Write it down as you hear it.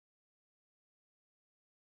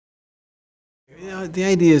The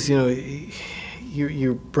idea is,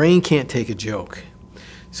 your brain can't take a joke.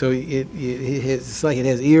 So it's like it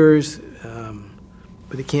has ears,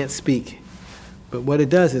 but it can't speak. But what it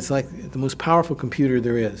does, it's like the most powerful computer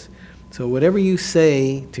there is. So whatever you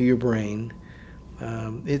say to your brain,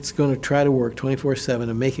 it's going to try to work 24/7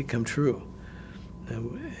 and make it come true.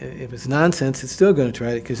 If it's nonsense, it's still going to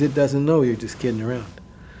try it because it doesn't know you're just kidding around.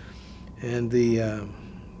 And the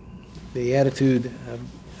attitude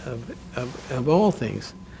of all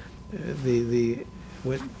things,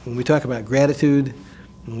 when we talk about gratitude,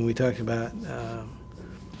 when we talk about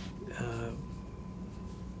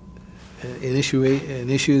an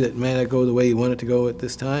issue that may not go the way you want it to go at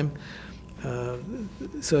this time,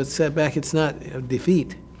 so it's setback. It's not a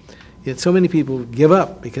defeat. Yet so many people give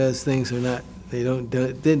up because things are not.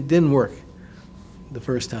 Didn't work the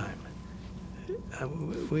first time.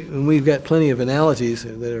 We've got plenty of analogies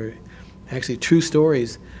that are actually true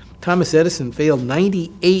stories. Thomas Edison failed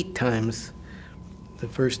 98 times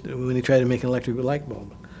when he tried to make an electric light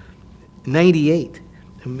bulb. 98.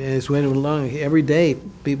 And as we went along, every day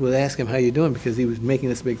people would ask him, how you doing? Because he was making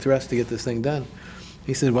this big thrust to get this thing done.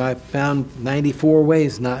 He said, well, I found 94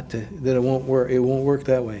 ways that it won't work. It won't work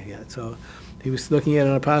that way yet. So he was looking at it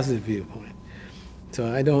on a positive viewpoint. So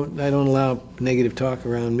I don't allow negative talk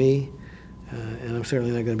around me, and I'm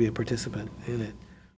certainly not going to be a participant in it.